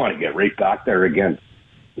 You want to get right back there again.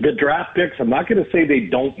 The draft picks, I'm not going to say they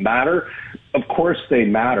don't matter. Of course they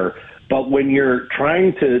matter. But when you're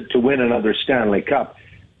trying to win another Stanley Cup,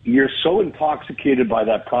 you're so intoxicated by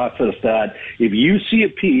that process that if you see a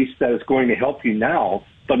piece that is going to help you now,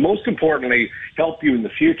 but most importantly, help you in the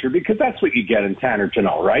future, because that's what you get in Tanner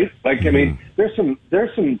Janelle, right? Like, I mean, there's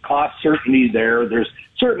some cost certainty there. There's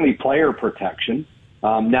certainly player protection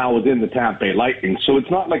now within the Tampa Bay Lightning. So it's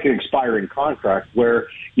not like an expiring contract where,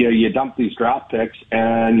 you dump these draft picks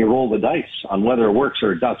and you roll the dice on whether it works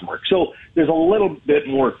or it doesn't work. So there's a little bit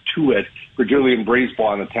more to it for Julian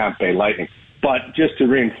Brisebois and the Tampa Bay Lightning. But just to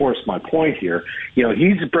reinforce my point here,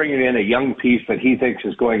 he's bringing in a young piece that he thinks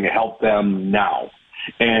is going to help them now.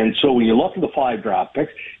 And so when you look at the 5 draft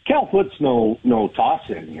picks, Cal Foote's no toss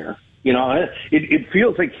in here. It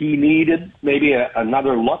feels like he needed maybe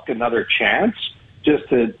another look, another chance just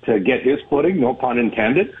to get his footing, no pun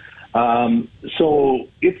intended. So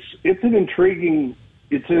it's an intriguing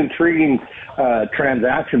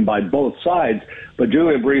transaction by both sides. But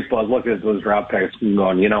Julian Brisebois is looking at those draft picks and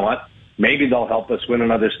going, you know what? Maybe they'll help us win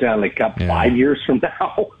another Stanley Cup 5 years from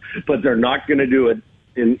now, but they're not going to do it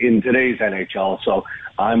in today's NHL. So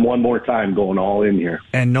I'm one more time going all in here.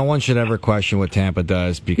 And no one should ever question what Tampa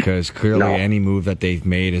does, because clearly any move that they've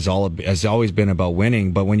made has always been about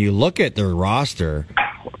winning. But when you look at their roster,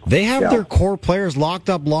 they have their core players locked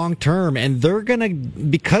up long term, and they're going to,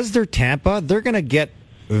 because they're Tampa, they're going to get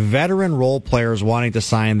veteran role players wanting to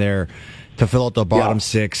sign there to fill out the bottom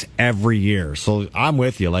 6 every year. So I'm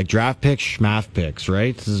with you. Like draft picks, schmaft picks,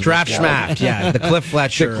 right? Draft schmaft, the Cliff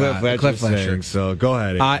Fletcher. Cliff Fletcher. So go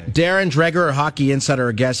ahead. Darren Dreger, our Hockey Insider,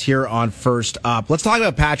 our guest here on First Up. Let's talk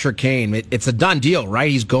about Patrick Kane. It's a done deal, right?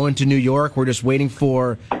 He's going to New York. We're just waiting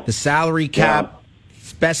for the salary cap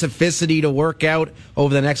specificity to work out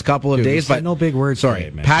over the next couple of days. But no big words. Sorry,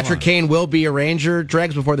 man. Patrick Kane will be a Ranger,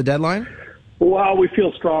 Dregs, before the deadline? Well, we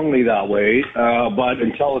feel strongly that way, but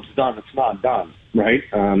until it's done, it's not done, right?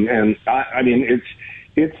 And I mean,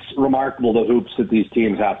 it's remarkable the hoops that these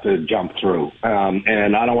teams have to jump through.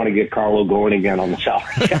 And I don't want to get Carlo going again on the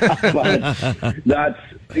salary cap, but that's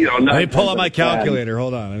Let me pull out my calculator.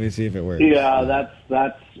 Hold on, let me see if it works. Yeah,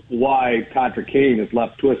 that's why Patrick Kane is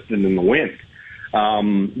left twisted in the wind.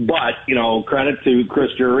 But credit to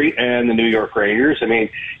Chris Drury and the New York Rangers. I mean,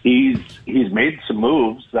 he's made some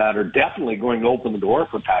moves that are definitely going to open the door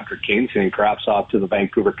for Patrick Kane, sending Kravtsov to the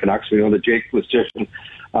Vancouver Canucks. We know that Jake Leschyshyn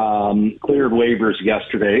cleared waivers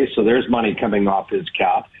yesterday, so there's money coming off his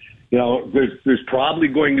cap. There's probably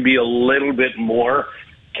going to be a little bit more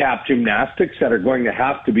cap gymnastics that are going to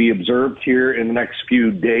have to be observed here in the next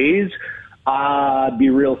few days. I'd be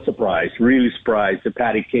really surprised if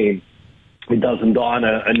Patty Kane doesn't don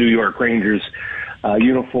a New York Rangers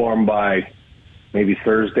uniform by maybe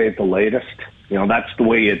Thursday at the latest. That's the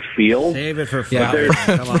way it feels. Save it for Friday.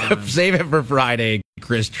 Save it for Friday,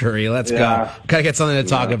 Chris Drury. Let's go. Gotta get something to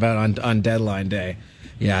talk about on deadline day.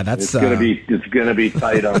 Yeah, that's it's gonna be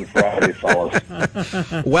tight on Friday,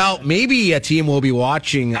 fellas. Well, maybe a team we'll be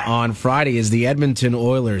watching on Friday is the Edmonton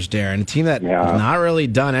Oilers, Darren, a team that has not really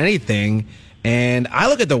done anything. And I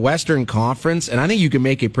look at the Western Conference, and I think you can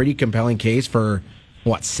make a pretty compelling case for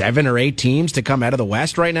 7 or 8 teams to come out of the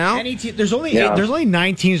West right now. There's only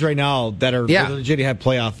 9 teams right now that are legitimately have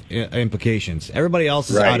playoff implications. Everybody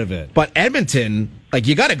else is out of it. But Edmonton,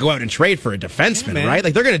 you got to go out and trade for a defenseman, right?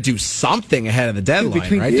 They're going to do something ahead of the deadline,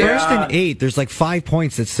 between right? first and 8, there's 5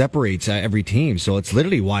 points that separates every team, so it's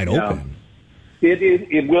literally wide open.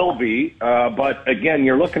 It will be, but again,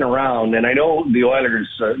 you're looking around, and I know the Oilers,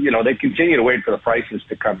 they continue to wait for the prices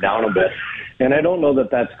to come down a bit, and I don't know that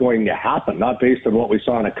that's going to happen, not based on what we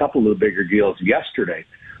saw in a couple of the bigger deals yesterday.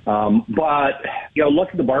 But, look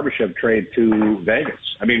at the Barbashev trade to Vegas.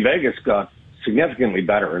 I mean, Vegas got significantly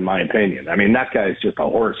better, in my opinion. I mean, that guy's just a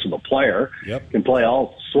horse of a player, can play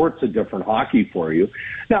all sorts of different hockey for you.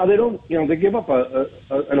 Now, they don't, they give up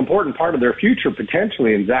an important part of their future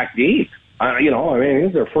potentially in Zach Dean.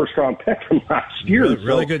 He's their first-round pick from last year.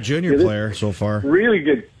 Really good junior player so far. Really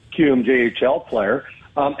good QMJHL player.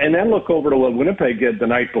 And then look over to what Winnipeg did the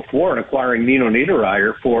night before in acquiring Nino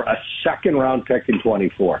Niederreiter for a second-round pick in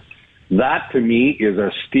 24. That, to me, is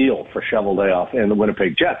a steal for Cheveldayoff and the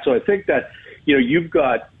Winnipeg Jets. So I think that, you've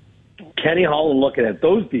got Kenny Holland looking at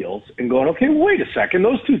those deals and going, okay, wait a second.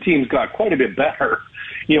 Those two teams got quite a bit better,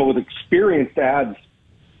 with experienced ads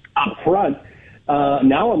up front.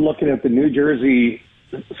 Now I'm looking at the New Jersey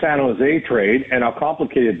San Jose trade and how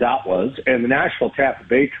complicated that was, and the Nashville-Tampa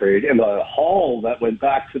Bay trade, and the haul that went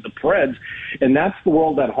back to the Preds, and that's the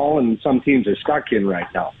world that Holland and some teams are stuck in right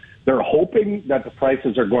now. They're hoping that the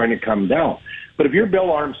prices are going to come down. But if you're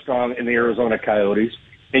Bill Armstrong in the Arizona Coyotes,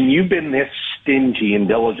 and you've been this stingy and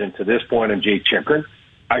diligent to this point on Jake Chychrun,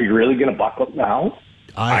 are you really going to buckle now?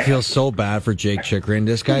 I feel so bad for Jake Chychrun.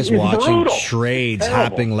 This guy's watching brutal. trades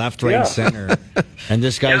happening left, right, center. And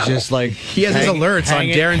this guy's just like... He has his alerts on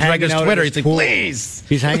Darren Dreger's Twitter. He's like, please.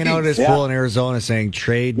 He's hanging out at his pool in Arizona saying,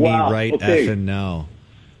 trade me right effing now.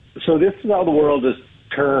 So this is how the world has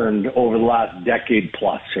turned over the last decade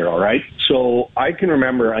plus here, all right? So I can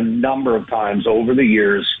remember a number of times over the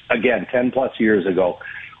years, again, 10 plus years ago,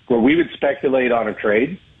 where we would speculate on a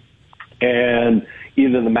trade, and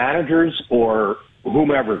either the managers or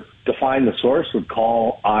whomever defined the source would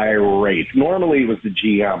call irate. Normally it was the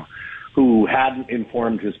GM who hadn't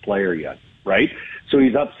informed his player yet, right? So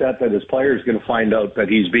he's upset that his player is going to find out that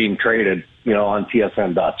he's being traded, on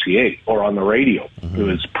TSN.ca or on the radio. It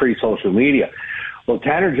was pre-social media. Well,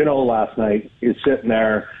 Tanner Jeannot last night is sitting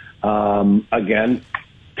there, again,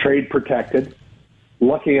 trade protected,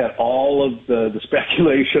 looking at all of the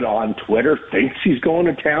speculation on Twitter, thinks he's going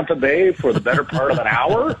to Tampa Bay for the better part of an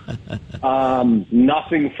hour.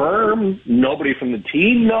 Nothing firm. Nobody from the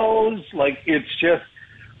team knows. It's just,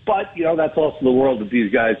 but, that's also the world that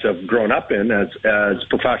these guys have grown up in as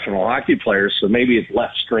professional hockey players, so maybe it's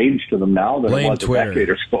less strange to them now than it was Twitter. A decade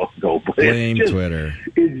or so ago. But Twitter.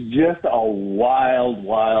 It's just a wild,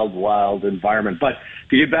 wild, wild environment. But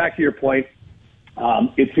to get back to your point,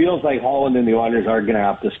 it feels like Holland and the Oilers are going to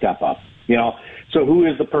have to step up. So who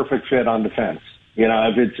is the perfect fit on defense?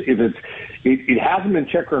 It hasn't been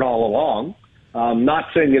Chychrun all along. Not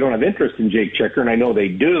saying they don't have interest in Jake Chychrun. I know they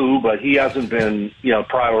do, but he hasn't been,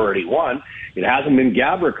 priority one. It hasn't been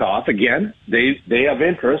Gavrikov. Again, they have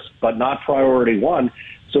interest, but not priority one.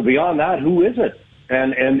 So beyond that, who is it?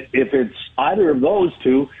 And if it's either of those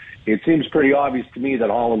two, it seems pretty obvious to me that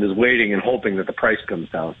Holland is waiting and hoping that the price comes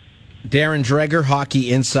down. Darren Dreger,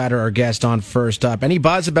 Hockey Insider, our guest on First Up. Any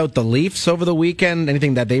buzz about the Leafs over the weekend?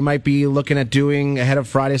 Anything that they might be looking at doing ahead of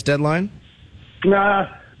Friday's deadline? Nah,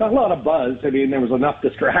 not a lot of buzz. I mean, there was enough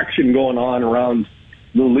distraction going on around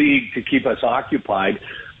the league to keep us occupied.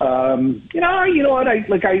 You know what? I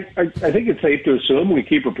think it's safe to assume, we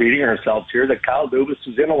keep repeating ourselves here, that Kyle Dubas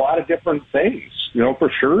is in a lot of different things.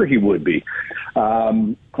 For sure he would be.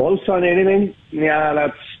 Close on anything? Yeah,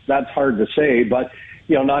 that's hard to say, but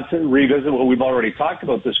not to revisit what we've already talked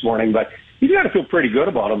about this morning, but he's got to feel pretty good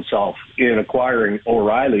about himself in acquiring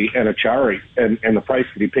O'Reilly and Achari and the price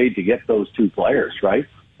that he paid to get those two players, right?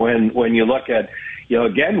 When you look at,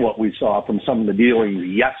 again, what we saw from some of the dealings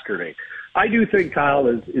yesterday. I do think Kyle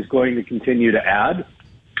is going to continue to add.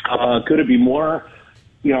 Could it be more,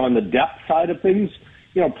 on the depth side of things?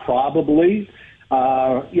 Probably.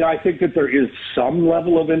 I think that there is some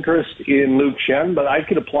level of interest in Luke Schenn, but I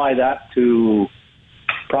could apply that to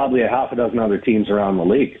probably a half a dozen other teams around the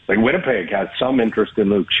league. Like Winnipeg has some interest in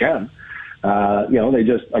Luke Schenn. They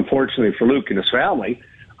just, unfortunately for Luke and his family,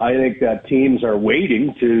 I think that teams are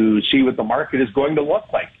waiting to see what the market is going to look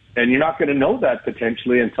like. And you're not going to know that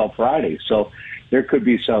potentially until Friday. So there could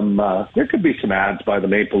be some ads by the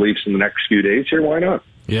Maple Leafs in the next few days here. Why not?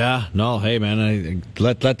 Yeah, no, hey man,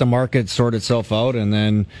 let the market sort itself out and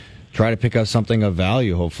then try to pick up something of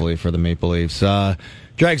value, hopefully, for the Maple Leafs.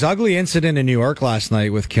 Dregs, ugly incident in New York last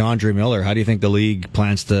night with Keandre Miller. How do you think the league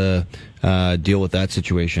plans to deal with that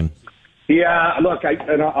situation? Yeah, look,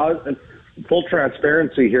 full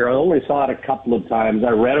transparency here, I only saw it a couple of times.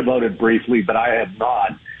 I read about it briefly, but I have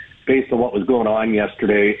not, based on what was going on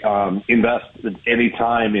yesterday, invested any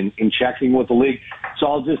time in checking with the league. So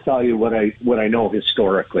I'll just tell you what I know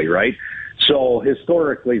historically, right? So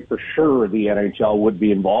historically, for sure, the NHL would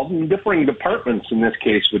be involved, and differing departments in this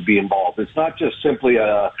case would be involved. It's not just simply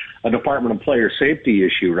a Department of Player Safety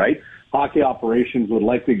issue, right? Hockey operations would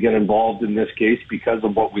likely get involved in this case because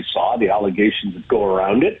of what we saw, the allegations that go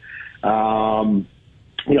around it. So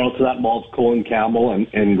that involves Colin Campbell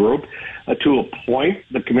and group. To a point,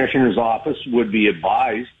 the commissioner's office would be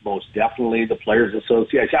advised, most definitely, the Players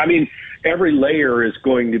Association. I mean, every layer is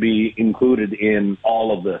going to be included in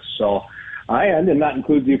all of this. So, and that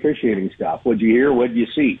includes the officiating staff. What'd you hear? What'd you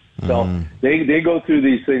see? So they go through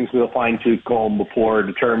these things with a fine-tooth comb before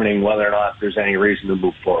determining whether or not there's any reason to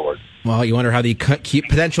move forward. Well, you wonder how the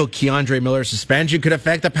potential Keandre Miller suspension could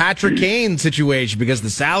affect the Patrick Kane situation because the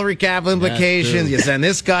salary cap implications. You send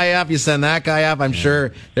this guy up, you send that guy up. I'm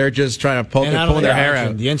sure they're just trying to pull their hair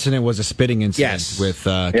out. The incident was a spitting incident with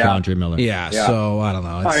Keandre Miller. Yeah, so I don't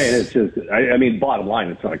know. It's just, I mean, bottom line,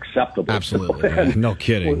 it's unacceptable. Absolutely. And, no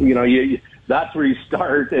kidding. You know, that's where you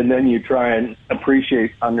start, and then you try and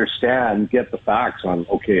appreciate, understand, get the facts on,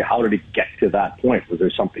 okay, how did it get to that point? Was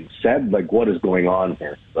there something said? Like, what is going on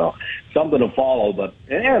here? So something to follow. But,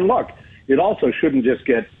 and look, it also shouldn't just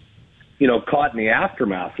get, caught in the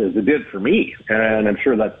aftermath as it did for me. And I'm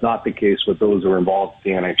sure that's not the case with those who are involved at the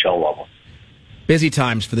NHL level. Busy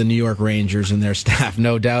times for the New York Rangers and their staff.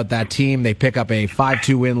 No doubt that team, they pick up a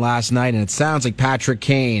 5-2 win last night, and it sounds like Patrick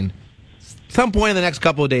Kane, some point in the next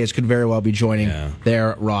couple of days, could very well be joining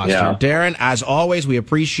their roster. Yeah. Darren, as always, we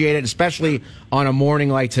appreciate it, especially on a morning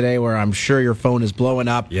like today where I'm sure your phone is blowing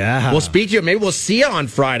up. Yeah. We'll speak to you. Maybe we'll see you on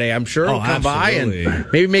Friday. I'm sure we'll come by and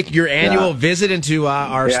maybe make your annual visit into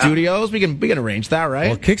our studios. We can arrange that, right?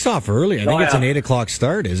 Well, it kicks off early. I think it's an 8 o'clock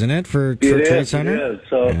start, isn't it, for Trade Center? It is.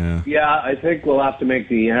 So, I think we'll have to make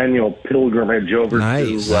the annual pilgrimage over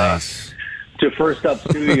to First Up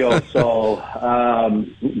Studio. So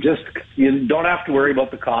just, you don't have to worry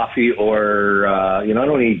about the coffee or, I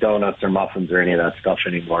don't eat donuts or muffins or any of that stuff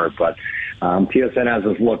anymore. But TSN has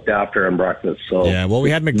us looked after on breakfast. So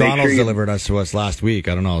we had McDonald's delivered to us last week.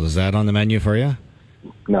 I don't know. Is that on the menu for you?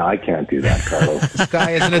 No, I can't do that, Carlos. This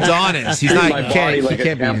guy is an Adonis. He's not. My body like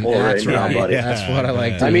a temple right now, buddy. That's what I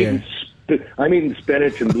like to hear. I'm eating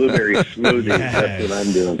spinach and blueberry smoothies. That's what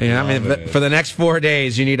I'm doing. Yeah, I mean, for the next 4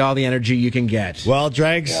 days, you need all the energy you can get. Well,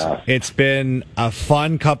 Dregs, it's been a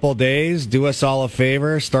fun couple days. Do us all a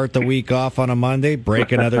favor. Start the week off on a Monday.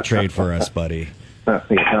 Break another trade for us, buddy.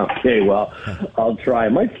 Okay, well, I'll try.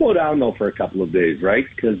 It might slow down, though, for a couple of days, right?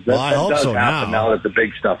 Because that does happen now that the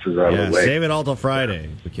big stuff is out of the way. Save it all till Friday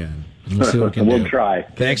if we can. We'll see what we can do. We'll try.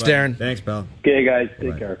 Thanks, Darren. Thanks, pal. Okay, guys.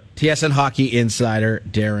 Take care. TSN Hockey Insider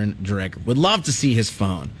Darren Dreger. Would love to see his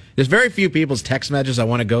phone. There's very few people's text messages I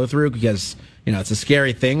want to go through because, it's a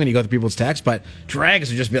scary thing when you go through people's texts, but Dregs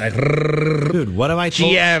would just be like, dude, what have I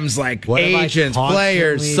told GMs, like agents,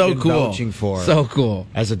 players, so cool. So cool.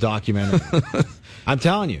 As a documentary. I'm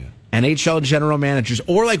telling you. NHL general managers,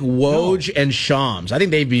 or like Woj and Shams. I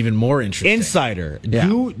think they'd be even more interesting. Insider.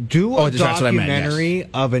 Do a documentary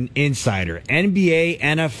of an insider. NBA,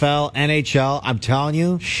 NFL, NHL. I'm telling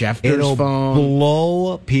you, Schefter's phone.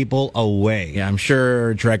 Blow people away. Yeah, I'm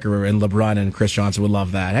sure Dreger and LeBron and Chris Johnson would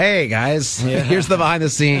love that. Hey, guys, here's the behind the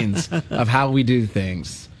scenes of how we do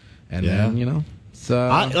things. And then,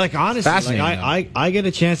 honestly, I get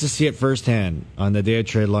a chance to see it firsthand on the day of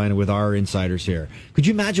trade line with our insiders here. Could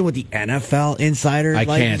you imagine what the NFL insider? I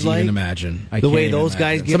can't even imagine the way those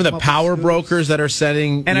guys get some of the power brokers that are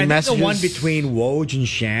sending and messages. I think the one between Woj and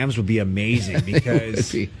Shams would be amazing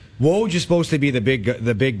because Woj is supposed to be the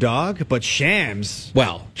big dog, but Shams.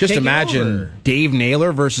 Well, just imagine Dave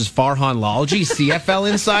Naylor versus Farhan Lalji, CFL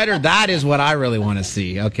insider. That is what I really want to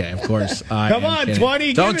see. Okay, of course. Come on, kidding.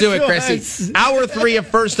 20. Don't do it, Chrissy. Hour 3 of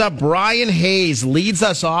First Up. Brian Hayes leads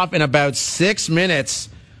us off in about 6 minutes.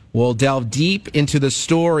 We'll delve deep into the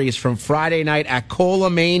stories from Friday night at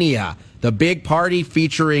Colamania, the big party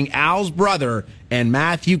featuring Al's brother and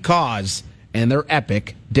Matthew Cause and their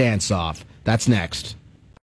epic dance-off. That's next.